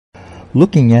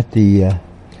looking at the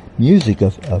music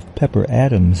of Pepper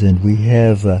Adams, and we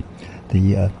have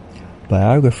the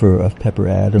biographer of Pepper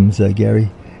Adams,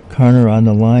 Gary Carner, on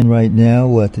the line right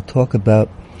now to talk about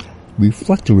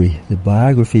Reflectory, the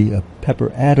biography of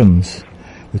Pepper Adams,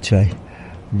 which I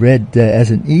read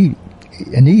as an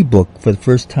e-book for the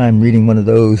first time, reading one of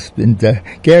those. And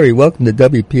Gary, welcome to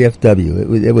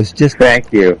WPFW. It was just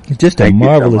thank you, just a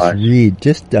marvelous read.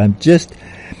 I'm just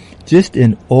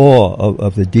in awe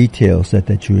of the details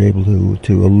that you're able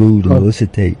to allude and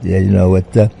elucidate.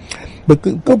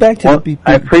 But go back to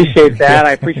I appreciate that.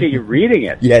 I appreciate you reading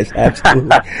it. Yes,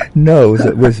 absolutely. No,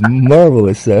 it was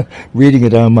marvelous reading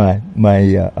it on my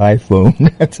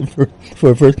iPhone. That's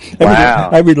for first. Wow.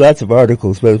 I read lots of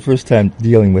articles, but the first time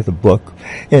dealing with a book.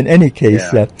 In any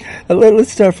case,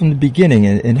 let's start from the beginning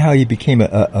and how you became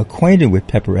acquainted with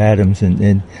Pepper Adams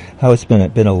and how it's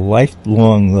been a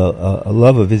lifelong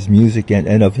love of his music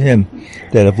and of him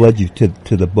that have led you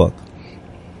to the book.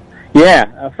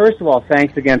 Yeah. First of all,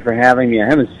 thanks again for having me. I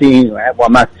haven't seen you. Well,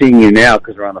 I'm not seeing you now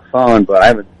because we're on the phone, but I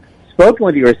haven't spoken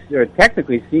with you or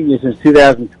technically seen you since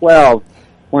 2012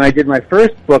 when I did my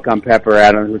first book on Pepper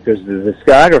Adams, which was the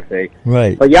discography.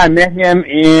 Right. But yeah, I met him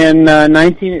in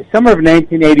summer of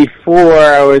 1984.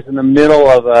 I was in the middle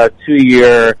of a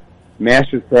 2-year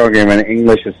master's program in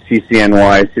English at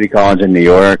CCNY, City College in New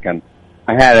York, and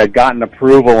I had gotten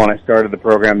approval when I started the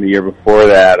program the year before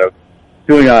that of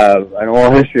doing an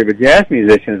oral history of a jazz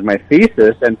musician as my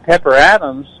thesis, and Pepper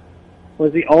Adams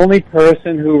was the only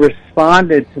person who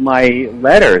responded to my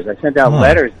letters. I sent out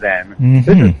letters then.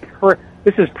 Mm-hmm.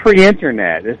 This is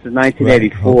pre-internet. This is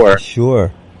 1984. Right. Oh,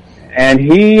 sure. And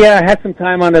he had some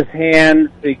time on his hands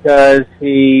because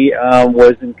he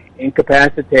was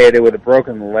incapacitated with a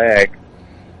broken leg.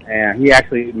 And he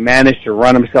actually managed to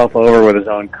run himself over with his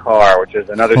own car, which is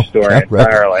another story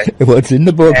entirely. Well, it's in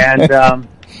the book. And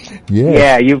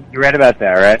yeah, you read about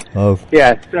that, right? Oh.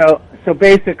 Yeah. So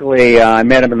basically, I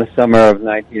met him in the summer of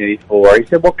 1984. He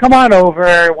said, "Well, come on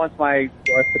over once my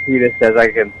orthopedist says I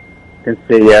can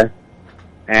see you."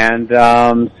 And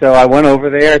so I went over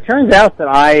there. It turns out that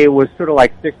I was sort of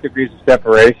like 6 degrees of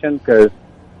separation because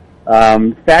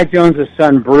Thad Jones'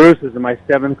 son Bruce was in my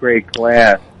 7th grade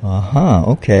class.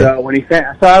 Okay. So when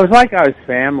so I was like I was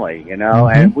family,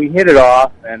 and we hit it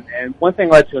off. And one thing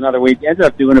led to another. We ended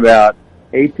up doing about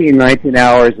 18, 19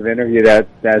 hours of interview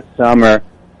that summer.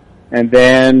 And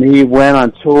then he went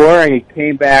on tour, and he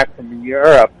came back from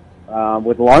Europe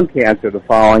with lung cancer the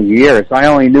following year. So I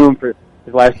only knew him for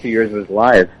his last 2 years of his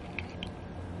life.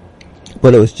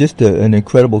 But it was just an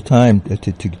incredible time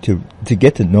to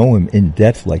get to know him in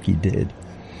depth like he did.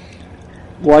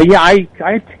 Well, yeah,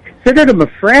 I considered him a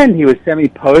friend. He would send me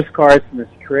postcards from his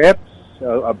trips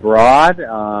abroad.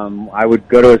 I would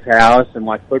go to his house and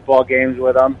watch football games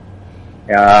with him.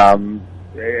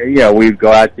 We'd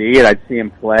go out to eat. I'd see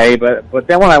him play. But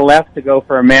then when I left to go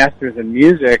for a master's in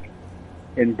music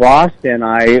in Boston,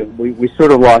 we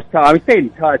sort of lost touch. We stayed in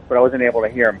touch, but I wasn't able to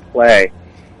hear him play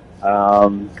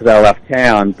because I left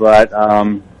town. But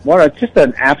just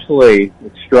an absolutely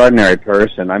extraordinary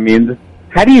person. I mean,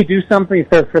 how do you do something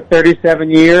for 37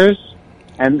 years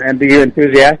and be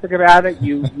enthusiastic about it?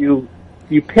 You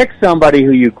pick somebody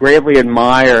who you greatly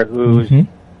admire,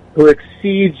 who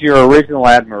exceeds your original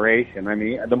admiration. I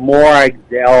mean, the more I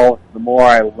delved, the more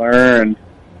I learned,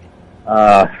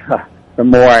 the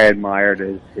more I admired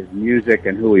his music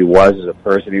and who he was as a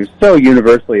person. He was so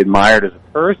universally admired as a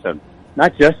person,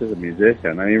 not just as a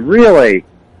musician. I mean, really,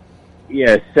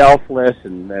 selfless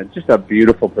and just a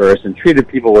beautiful person. Treated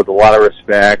people with a lot of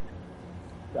respect.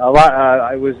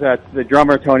 I was the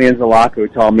drummer Tony Anzalaca who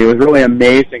told me it was really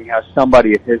amazing how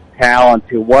somebody of his talent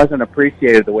who wasn't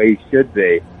appreciated the way he should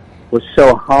be was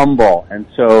so humble and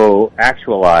so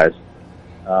actualized.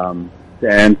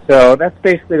 And so that's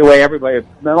basically the way everybody...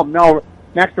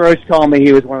 Max Roach told me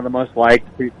he was one of the most liked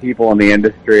people in the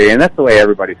industry, and that's the way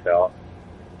everybody felt.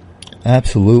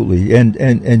 Absolutely.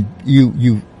 And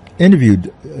you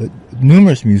interviewed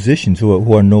numerous musicians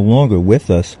who are no longer with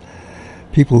us,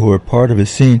 people who are part of his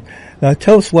scene.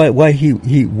 Tell us why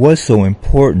he was so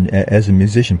important as a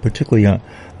musician, particularly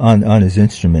on his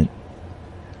instrument.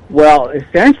 Well,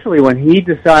 essentially, when he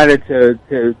decided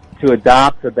to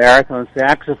adopt the baritone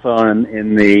saxophone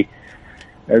in the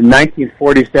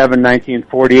 1947,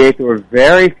 1948, there were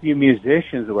very few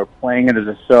musicians that were playing it as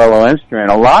a solo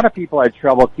instrument. A lot of people had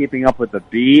trouble keeping up with the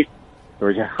beat. There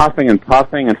was huffing and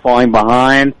puffing and falling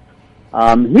behind.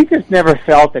 He just never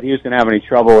felt that he was going to have any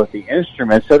trouble with the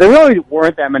instrument, so there really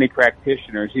weren't that many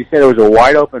practitioners. He said it was a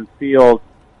wide-open field,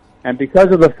 and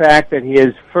because of the fact that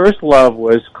his first love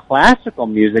was classical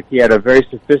music, he had a very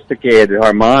sophisticated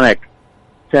harmonic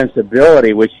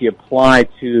sensibility, which he applied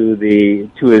to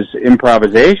his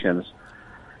improvisations.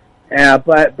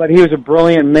 But he was a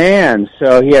brilliant man,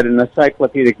 so he had an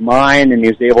encyclopedic mind, and he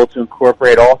was able to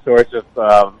incorporate all sorts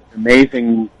of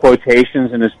amazing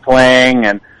quotations in his playing,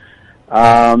 and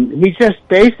he just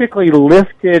basically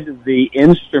lifted the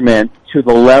instrument to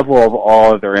the level of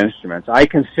all other instruments. I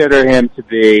consider him to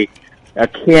be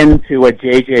akin to what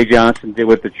J.J. Johnson did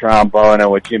with the trombone and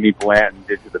what Jimmy Blanton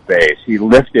did to the bass. He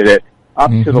lifted it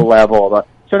up to the level of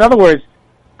so in other words,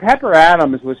 Pepper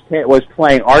Adams was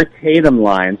playing Art Tatum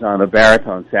lines on the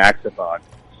baritone saxophone.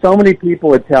 So many people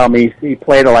would tell me he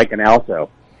played it like an alto.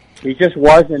 He just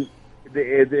wasn't,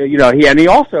 he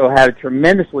also had a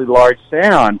tremendously large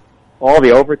sound. All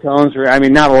the overtones were,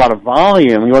 not a lot of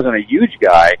volume. He wasn't a huge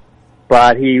guy,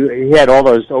 but he had all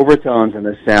those overtones in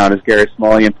the sound, as Gary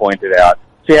Smulyan pointed out.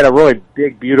 So he had a really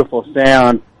big, beautiful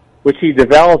sound, which he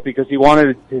developed because he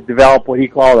wanted to develop what he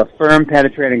called a firm,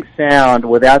 penetrating sound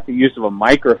without the use of a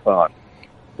microphone.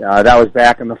 That was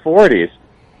back in the 40s.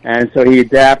 And so he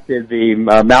adapted the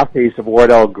mouthpiece of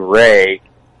Wardell Gray. It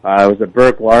was a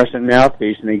Burke Larson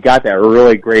mouthpiece, and he got that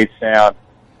really great sound.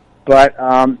 But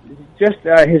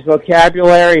his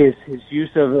vocabulary, his use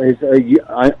of his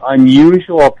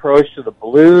unusual approach to the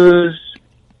blues,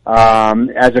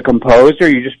 as a composer,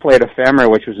 you just played Ephemera,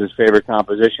 which was his favorite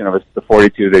composition of the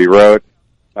 42 that he wrote.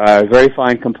 A very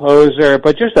fine composer,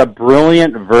 but just a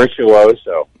brilliant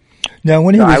virtuoso. Now,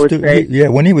 when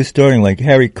when he was starting, like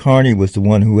Harry Carney was the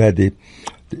one who had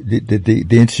the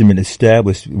instrument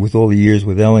established with all the years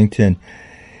with Ellington,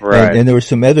 right? And there were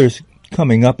some others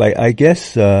coming up. I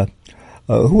guess who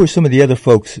were some of the other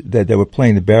folks that were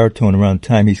playing the baritone around the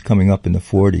time he's coming up in the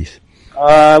 40s?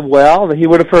 Well, he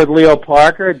would have heard Leo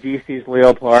Parker, DC's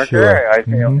Leo Parker. Sure. I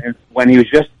think when he was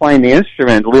just playing the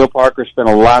instrument, Leo Parker spent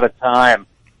a lot of time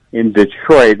in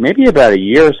Detroit, maybe about a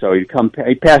year or so. He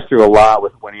passed through a lot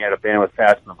when he had a band with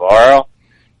Fats Navarro.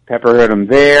 Pepper heard him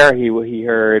there. He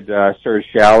heard Serge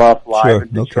Shaloff live in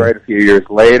Detroit a few years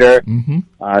later.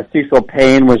 Cecil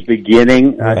Payne was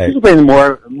beginning. Cecil Payne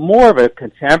was more of a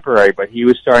contemporary, but he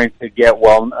was starting to get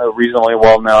reasonably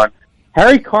well known.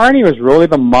 Harry Carney was really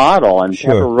the model, and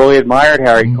Pepper really admired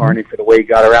Harry Carney for the way he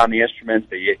got around the instrument,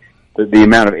 the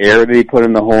amount of air that he put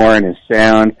in the horn, his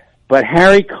sound. But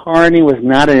Harry Carney was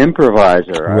not an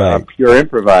improviser, a pure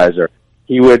improviser.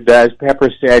 He would, as Pepper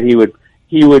said, he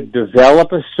would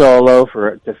develop a solo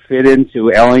to fit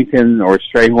into Ellington or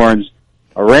Strayhorn's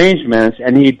arrangements,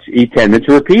 and he tended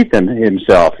to repeat them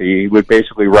himself. He would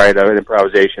basically write an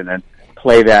improvisation and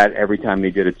play that every time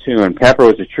he did a tune. Pepper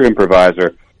was a true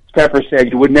improviser. Pepper said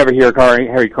you would never hear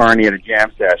Harry Carney at a jam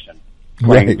session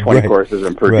playing 20 courses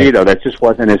in Perdido. That just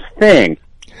wasn't his thing.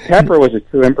 Pepper was a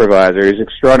true improviser. He's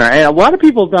extraordinary. And a lot of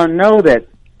people don't know that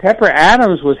Pepper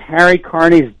Adams was Harry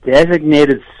Carney's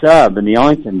designated sub in the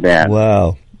Ellington band.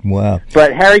 Wow.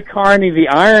 But Harry Carney, the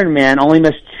Iron Man, only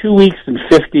missed 2 weeks in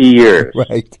 50 years.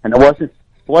 Right. And it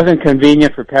wasn't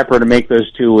convenient for Pepper to make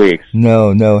those 2 weeks.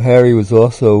 No. Harry was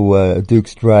also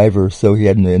Duke's driver, so he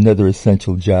had another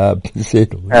essential job, to say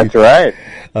the least. That's right.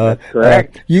 That's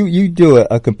correct. You do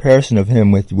a comparison of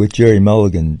him with Jerry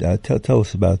Mulligan. Tell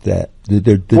us about that.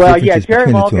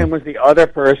 Jerry Mulligan was the other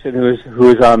person who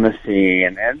was on the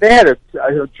scene, and they had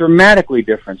a dramatically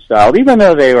different style. Even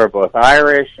though they were both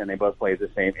Irish and they both played the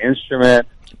same instrument,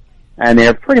 and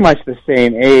they're pretty much the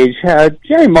same age,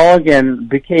 Jerry Mulligan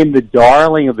became the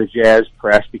darling of the jazz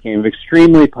press, became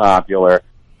extremely popular.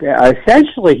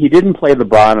 Essentially, he didn't play the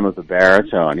bottom of the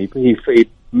baritone. He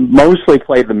mostly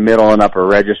played the middle and upper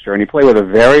register, and he played with a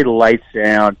very light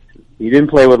sound. He didn't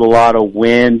play with a lot of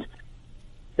wind.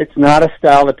 It's not a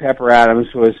style that Pepper Adams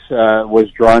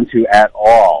was drawn to at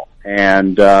all.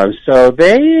 And so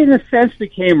they, in a sense,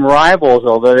 became rivals,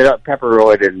 although Pepper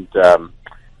really didn't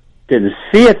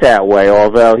see it that way,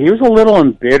 although he was a little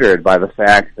embittered by the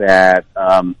fact that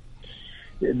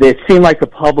it seemed like the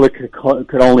public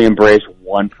could only embrace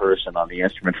one person on the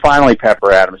instrument. Finally,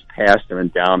 Pepper Adams passed him in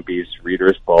Downbeat's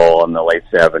Reader's Bowl in the late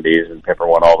 70s, and Pepper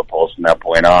won all the polls from that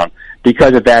point on,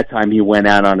 because at that time he went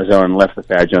out on his own and left the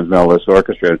Thad Jones Melodies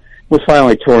Orchestra and was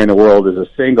finally touring the world as a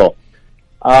single.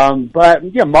 But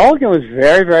Mulligan was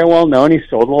very, very well known. He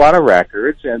sold a lot of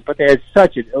records, but they had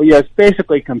it's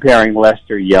basically comparing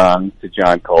Lester Young to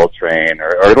John Coltrane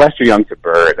or Lester Young to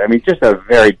Bird. I mean, just a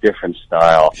very different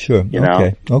style. Sure.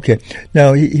 Okay.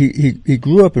 Now he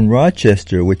grew up in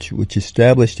Rochester, which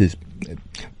established his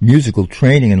musical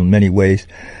training in many ways.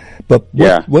 But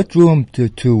what drew him to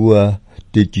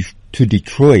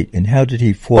Detroit, and how did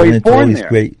he fall into all these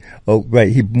great? Oh,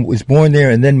 right. He was born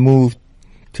there and then moved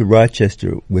to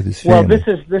Rochester with his family?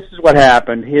 Well, this is what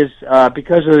happened. His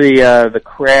because of the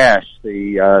crash,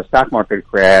 the stock market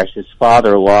crash, his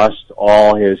father lost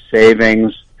all his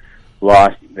savings.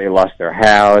 They lost their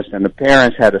house, and the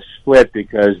parents had to split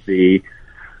because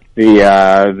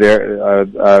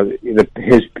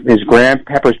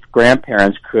Pepper's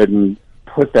grandparents couldn't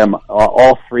put them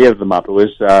all three of them up. It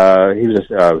was he was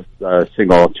a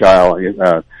single child,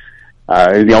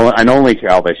 an only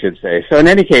child, I should say. So in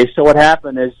any case, so what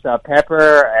happened is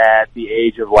Pepper, at the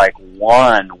age of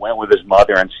 1, went with his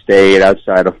mother and stayed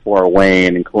outside of Fort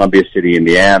Wayne in Columbia City,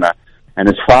 Indiana. And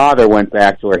his father went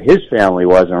back to where his family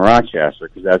was in Rochester,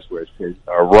 because that's where his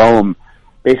Rome,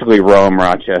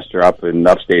 Rochester, up in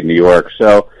upstate New York.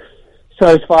 So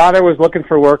his father was looking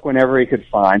for work whenever he could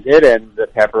find it, and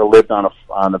Pepper lived on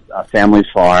a family's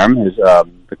farm,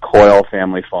 the Coyle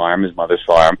family farm, his mother's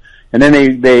farm. And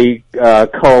then they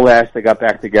coalesced. They got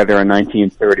back together in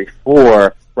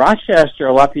 1934. Rochester,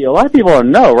 a lot of people don't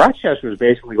know. Rochester was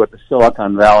basically what the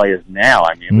Silicon Valley is now.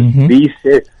 I mean, it was the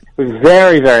city. It was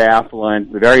very, very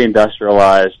affluent, very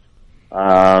industrialized.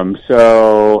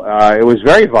 So it was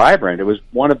very vibrant. It was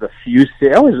one of the few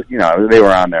cities. They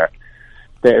were on there.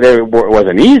 It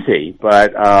wasn't easy,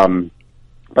 but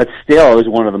still, it was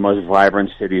one of the most vibrant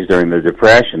cities during the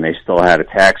Depression. They still had a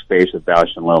tax base with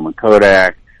Bausch and Lomb and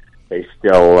Kodak. They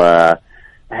still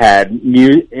had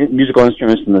musical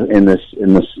instruments in the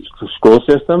school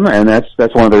system, and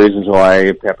that's one of the reasons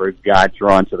why Pepper got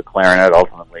drawn to the clarinet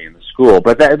ultimately in the school.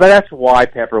 But that's why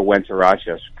Pepper went to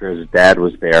Rochester, because his dad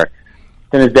was there.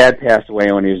 Then his dad passed away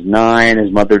when he was 9.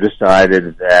 His mother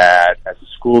decided that as a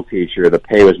school teacher, the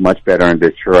pay was much better in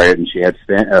Detroit, and she had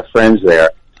friends there.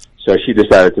 So she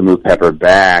decided to move Pepper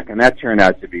back, and that turned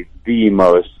out to be the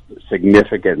most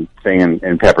significant thing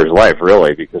in Pepper's life,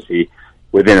 really, because he,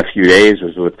 within a few days,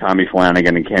 was with Tommy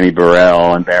Flanagan and Kenny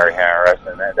Burrell and Barry Harris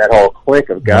and that whole clique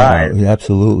of guys. Yeah,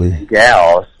 absolutely.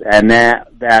 Gals, and that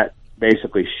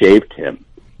basically shaped him.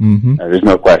 Mm-hmm. There's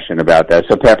no question about that.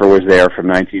 So Pepper was there from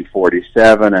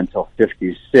 1947 until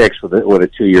 56 with a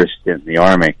 2-year stint in the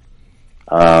Army.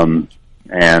 I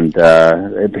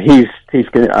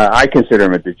consider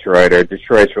him a Detroiter.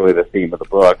 Detroit's really the theme of the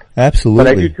book.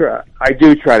 Absolutely. But I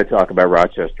do try to talk about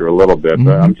Rochester a little bit,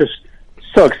 but I'm just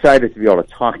so excited to be able to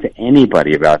talk to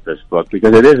anybody about this book,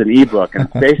 because it is an ebook and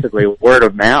it's basically word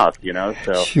of mouth,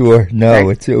 So sure, no,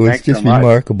 it was just so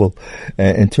remarkable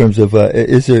in terms of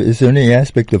is there any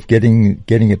aspect of getting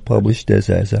it published as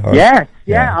a hard? Yes,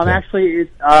 yeah. I'm actually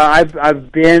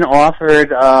I've been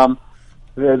offered. I'm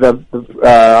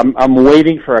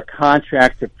waiting for a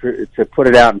contract to put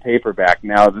it out in paperback.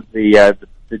 Now the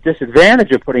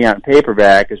disadvantage of putting out in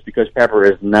paperback is because Pepper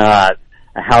is not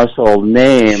a household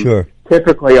name. Sure.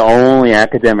 Typically, only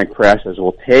academic presses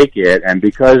will take it, and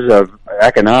because of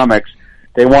economics,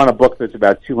 they want a book that's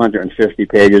about 250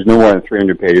 pages, no more than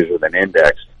 300 pages with an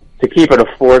index, to keep it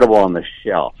affordable on the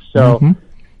shelf. So,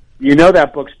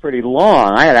 that book's pretty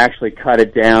long. I had actually cut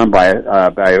it down by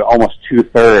almost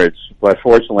 2/3, but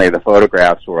fortunately, the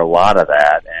photographs were a lot of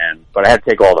that. But I had to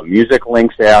take all the music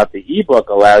links out. The ebook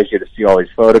allows you to see all these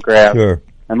photographs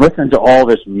and listen to all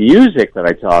this music that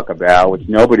I talk about, which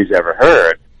nobody's ever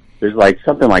heard. There's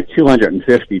something like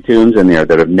 250 tunes in there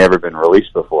that have never been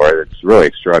released before. It's really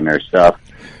extraordinary stuff.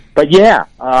 But yeah,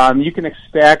 you can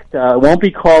expect, it won't be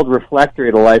called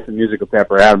Reflectory, The Life and Music of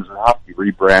Pepper Adams. It'll have to be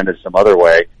rebranded some other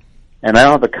way. And I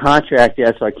don't have a contract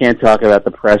yet, so I can't talk about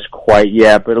the press quite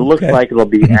yet, but it looks like it'll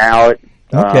be out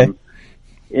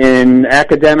in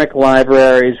academic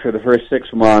libraries for the first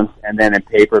 6 months, and then in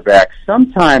paperback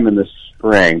sometime in the spring.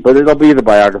 But it'll be the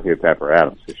biography of Pepper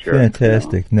Adams for sure.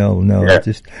 Fantastic. No.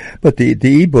 But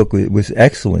the ebook was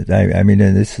excellent. I mean,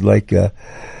 and it's like a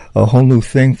whole new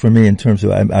thing for me in terms of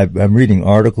I'm reading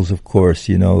articles, of course,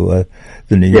 the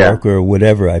New Yorker or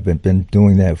whatever. I've been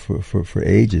doing that for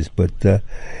ages, but it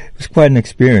was quite an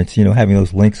experience, having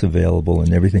those links available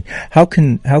and everything. How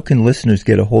can listeners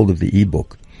get a hold of the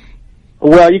ebook?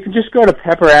 Well, you can just go to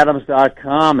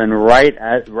pepperadams.com, and right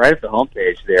at the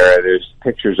homepage there's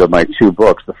pictures of my 2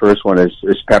 books. The first one is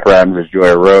Pepper Adams'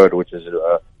 Joy Road, which is an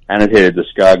annotated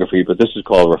discography, but this is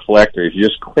called Reflectory. If you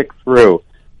just click through,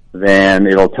 then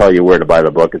it'll tell you where to buy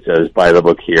the book. It says buy the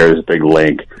book here. There's a big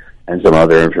link and some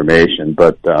other information.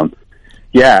 But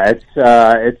it's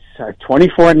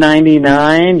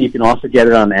 $24.99. You can also get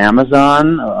it on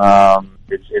Amazon.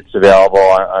 It's available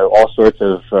on all sorts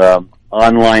of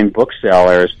online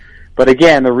booksellers. But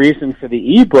again, the reason for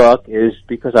the ebook is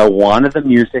because I wanted the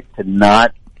music to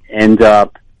not end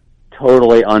up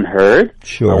totally unheard.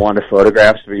 Sure. I wanted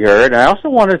photographs to be heard. I also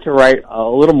wanted to write a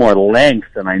little more length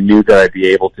than I knew that I'd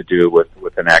be able to do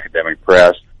with an academic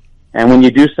press. And when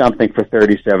you do something for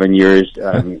 37 years,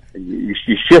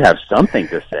 you should have something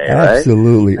to say, right?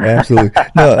 Absolutely.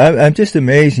 No, I'm just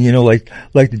amazed,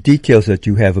 like the details that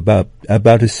you have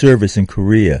about his service in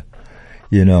Korea,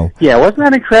 Yeah, wasn't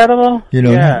that incredible?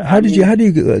 Yeah, how do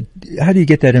you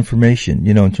get that information,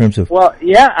 in terms of? Well,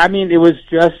 yeah, it was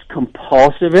just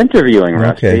compulsive interviewing,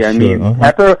 Rusty. Okay,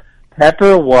 sure.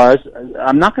 Pepper was,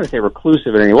 I'm not going to say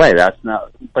reclusive in any way,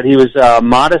 but he was a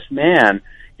modest man.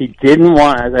 He didn't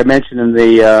want, as I mentioned in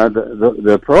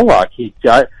the prologue,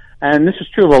 and this is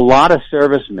true of a lot of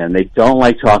servicemen, they don't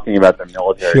like talking about their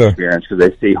military experience because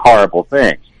they see horrible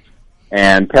things.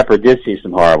 And Pepper did see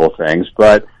some horrible things,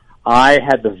 but I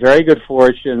had the very good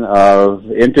fortune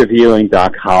of interviewing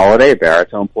Doc Holliday, a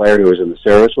baritone player who was in the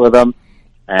service with him,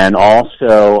 and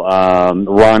also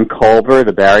Ron Colber,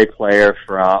 the bari player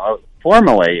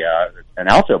formerly an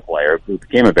alto player who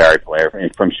became a bari player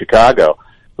from Chicago,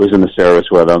 who was in the service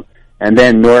with him, and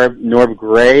then Norb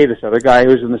Gray, this other guy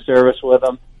who was in the service with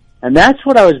him. And that's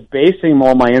what I was basing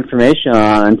all my information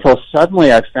on until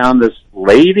suddenly I found this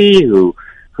lady whose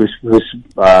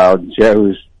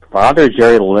father,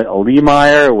 Jerry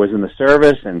Leemeyer, was in the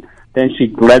service, and then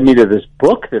she led me to this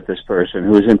book that this person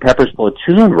who was in Pepper's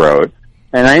platoon wrote,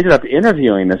 and I ended up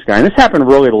interviewing this guy, and this happened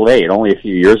really late, only a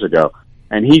few years ago,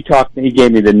 and he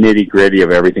gave me the nitty-gritty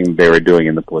of everything they were doing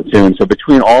in the platoon, so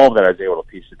between all of that I was able to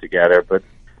piece it together, but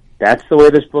that's the way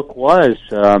this book was.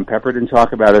 Pepper didn't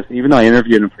talk about it, even though I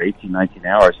interviewed him for 18, 19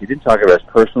 hours, he didn't talk about his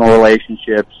personal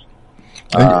relationships.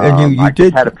 And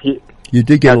you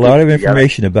did get a lot of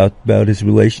information about his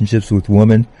relationships with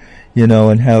women,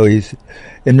 and how he's,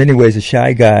 in many ways, a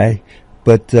shy guy.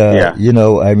 But, but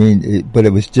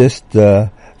it was just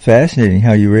fascinating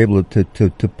how you were able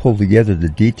to pull together the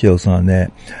details on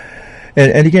that.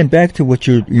 And again, back to what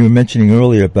you were mentioning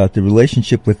earlier about the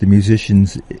relationship with the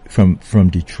musicians from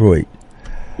Detroit.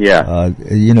 Yeah.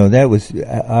 That was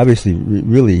obviously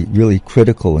really, really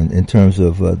critical in terms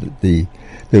of the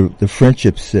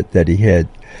friendships that he had.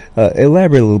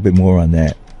 Elaborate a little bit more on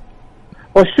that.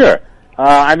 Well, sure.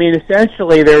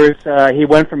 Essentially, there was he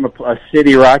went from a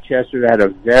city, Rochester, that had a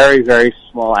very, very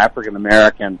small African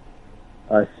American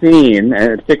scene,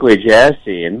 and particularly a jazz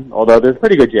scene. Although there's a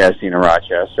pretty good jazz scene in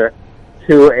Rochester,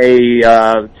 to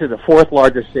the fourth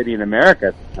largest city in America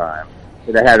at the time,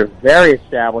 that had a very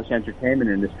established entertainment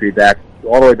industry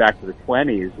all the way back to the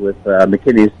 20s with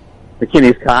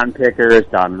McKinney's Cotton Pickers,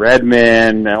 Don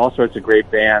Redman, and all sorts of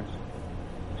great bands.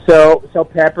 So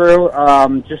Pepper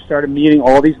just started meeting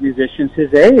all these musicians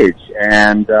his age,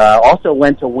 and also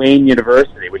went to Wayne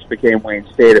University, which became Wayne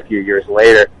State a few years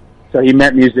later. So he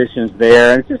met musicians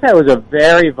there, and it was a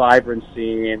very vibrant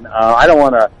scene. I don't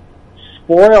want to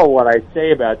spoil what I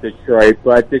say about Detroit,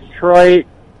 but Detroit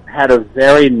had a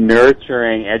very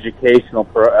nurturing educational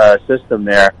system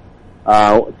there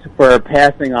for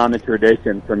passing on the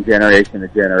tradition from generation to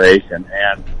generation.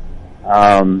 And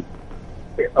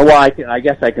I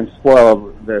guess I can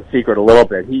spoil the secret a little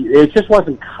bit. It just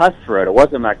wasn't cutthroat. It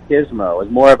wasn't machismo. It was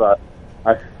more of a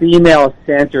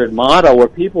female-centered model where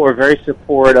people were very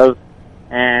supportive,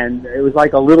 and it was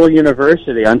like a little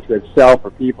university unto itself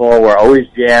where people were always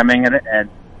jamming and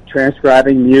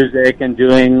transcribing music and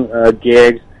doing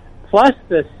gigs. Plus,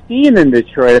 the scene in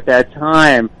Detroit at that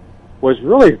time was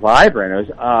really vibrant. It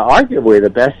was arguably the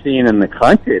best scene in the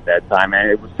country at that time, and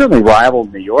it was certainly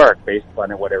rivaled New York based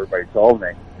upon what everybody told me.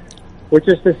 Which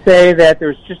is to say that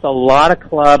there's just a lot of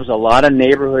clubs, a lot of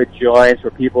neighborhood joints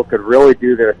where people could really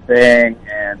do their thing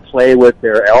and play with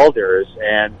their elders,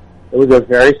 and it was a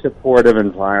very supportive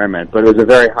environment, but it was a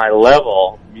very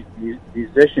high-level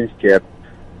musicianship.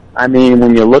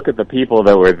 When you look at the people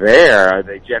that were there,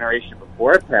 the generation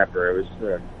before Pepper, it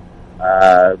was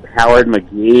Howard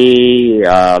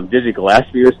McGee, Dizzy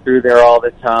Gillespie was through there all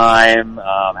the time,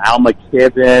 Al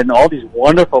McKibben, all these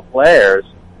wonderful players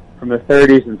from the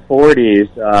 30s and 40s,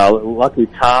 Lucky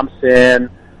Thompson,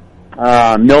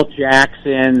 Milt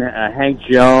Jackson, Hank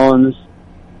Jones.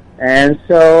 And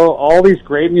so all these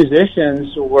great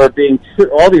musicians all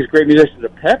these great musicians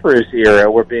of Pepper's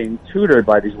era were being tutored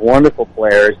by these wonderful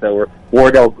players that were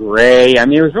Wardell Gray.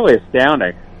 It was really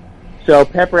astounding. So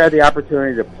Pepper had the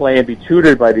opportunity to play and be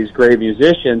tutored by these great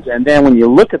musicians. And then when you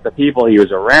look at the people he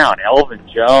was around, Elvin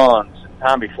Jones and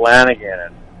Tommy Flanagan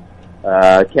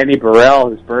and Kenny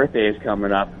Burrell, whose birthday is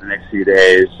coming up in the next few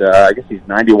days. I guess he's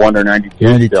 91 or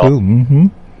 92 still. Mm-hmm.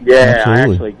 Yeah,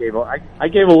 absolutely. I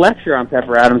gave a lecture on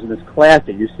Pepper Adams in this class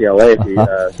at UCLA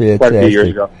quite a few years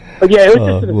ago. But yeah, it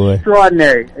was just an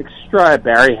extraordinary.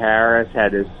 Barry Harris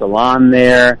had his salon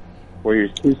there where he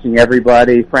was teaching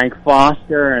everybody. Frank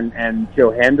Foster and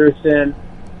Joe Henderson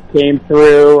came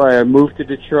through, moved to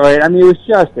Detroit. It was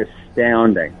just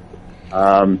astounding.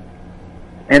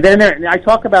 And then I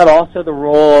talk about also the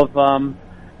role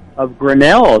of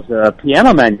Grinnell's, a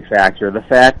piano manufacturer. The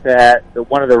fact that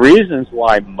one of the reasons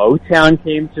why Motown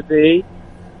came to be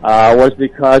was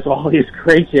because all these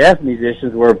great jazz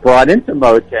musicians were brought into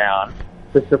Motown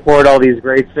to support all these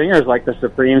great singers like the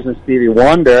Supremes and Stevie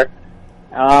Wonder,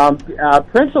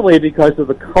 principally because of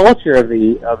the culture of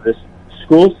this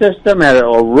school system and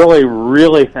a really,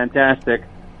 really fantastic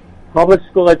public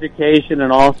school education,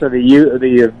 and also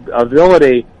the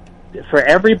ability for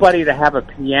everybody to have a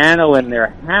piano in their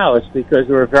house, because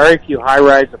there were very few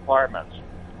high-rise apartments.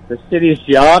 The city's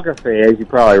geography, as you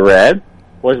probably read,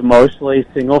 was mostly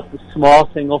small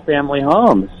single-family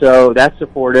homes. So that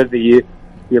supported the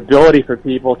ability for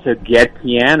people to get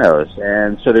pianos,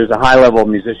 and so there's a high level of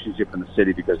musicianship in the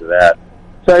city because of that.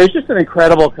 So it was just an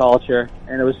incredible culture,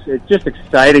 and it's just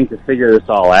exciting to figure this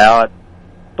all out.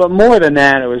 But more than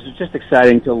that, it was just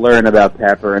exciting to learn about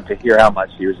Pepper and to hear how much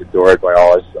he was adored by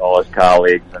all his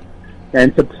colleagues,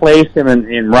 and to place him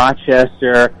in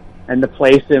Rochester, and to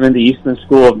place him in the Eastman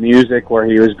School of Music where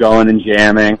he was going and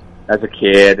jamming as a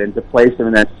kid, and to place him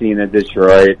in that scene in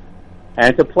Detroit,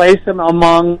 and to place him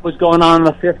among what was going on in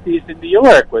the 50s in New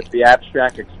York with the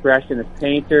abstract expressionist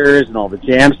painters and all the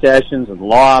jam sessions and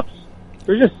lofts.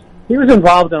 He was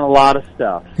involved in a lot of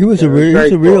stuff. He was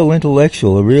real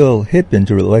intellectual, a real hip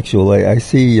intellectual. I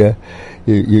see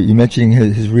you mentioning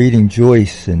his reading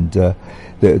Joyce, and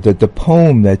the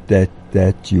poem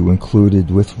that you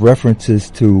included with references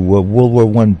to World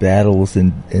War I battles,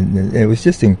 and it was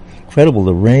just incredible,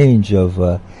 the range of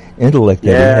intellect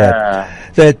that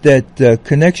he had. That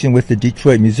connection with the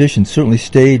Detroit musicians certainly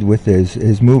stayed with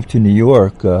his move to New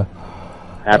York.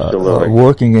 Absolutely.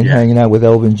 Working and hanging out with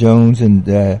Elvin Jones, and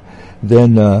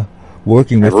then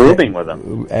working with rooming with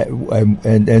him,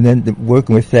 and then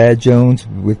working with Thad Jones,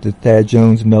 with the Thad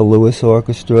Jones Mel Lewis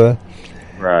Orchestra,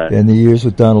 right? And the years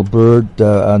with Donald Byrd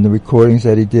on the recordings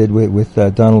that he did with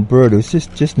Donald Byrd. It was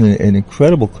just an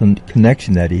incredible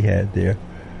connection that he had there.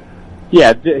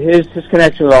 Yeah, his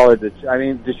connection with all of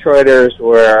Detroiters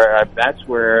were that's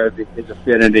where his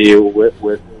affinity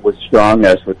was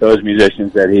strongest with those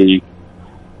musicians that he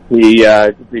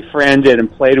befriended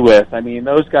and played with. I mean,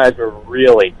 those guys were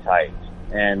really tight,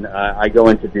 and I go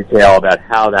into detail about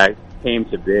how that came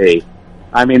to be.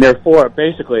 I mean, there are four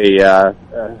principal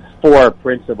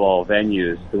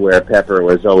venues to where Pepper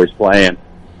was always playing,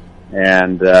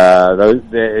 and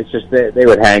they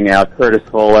would hang out. Curtis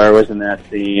Fuller was in that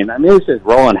scene. I mean, it was just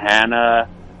Roland Hanna.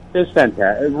 It was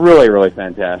fantastic, really, really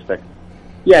fantastic.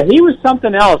 Yeah, he was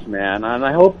something else, man, and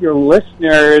I hope your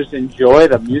listeners enjoy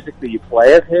the music that you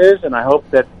play of his, and I hope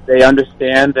that they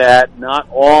understand that not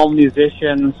all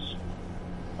musicians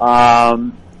are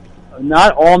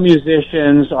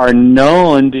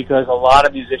known, because a lot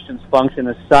of musicians function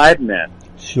as sidemen.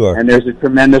 Sure. And there's a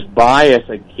tremendous bias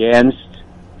against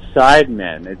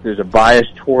sidemen. There's a bias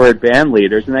toward band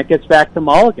leaders, and that gets back to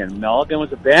Mulligan. Mulligan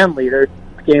was a band leader,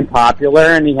 became popular,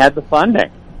 and he had the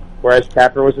funding. Whereas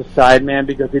Pepper was a sideman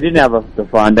because he didn't have the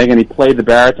funding, and he played the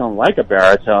baritone like a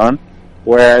baritone,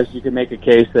 whereas you can make a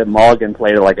case that Mulligan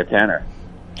played it like a tenor.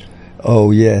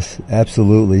 Oh, yes,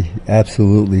 absolutely,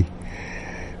 absolutely.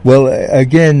 Well,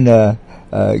 again,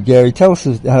 Gary, tell us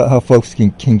how folks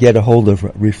can get a hold of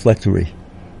Reflectory.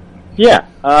 Yeah,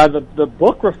 the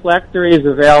book Reflectory is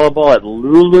available at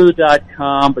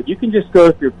lulu.com, but you can just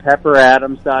go through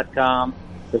pepperadams.com.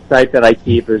 The site that I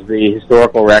keep is the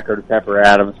historical record of Pepper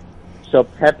Adams. So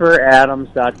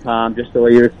pepperadams.com, just the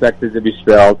way you expect it to be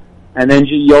spelled. And then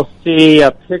you'll see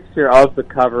a picture of the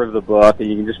cover of the book, and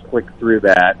you can just click through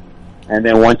that. And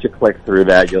then once you click through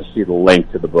that, you'll see the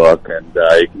link to the book, and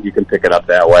you can pick it up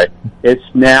that way. It's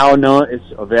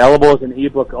available as an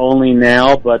ebook only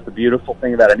now, but the beautiful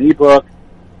thing about an ebook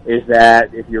is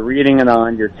that if you're reading it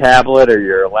on your tablet or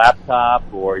your laptop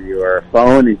or your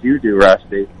phone, as you do,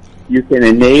 Rusty, you can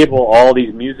enable all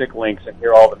these music links and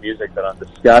hear all the music that I'm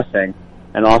discussing,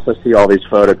 and also see all these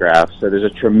photographs. So there's a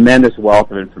tremendous wealth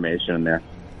of information in there.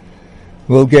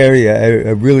 Well, Gary,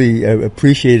 I really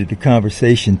appreciated the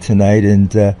conversation tonight,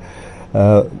 and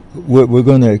we're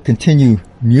going to continue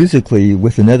musically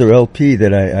with another LP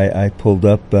that I pulled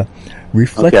up,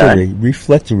 Reflectory, with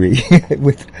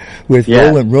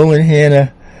Roland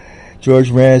Hanna,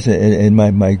 George Raz, and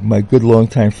my good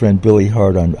longtime friend Billy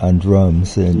Hart on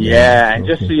drums. And and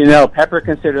just so you know, Pepper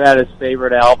considered that his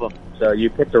favorite album, so you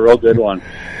picked a real good one.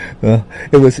 Well,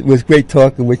 it was great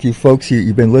talking with you folks.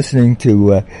 You've been listening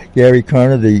to Gary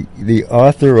Carner, the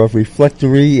author of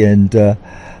Reflectory, and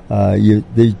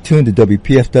They tuned to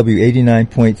WPFW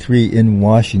 89.3 in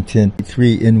Washington,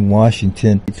 3 in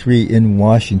Washington, 3 in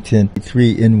Washington,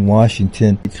 3 in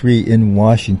Washington, 3 in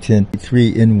Washington,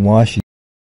 3 in Washington.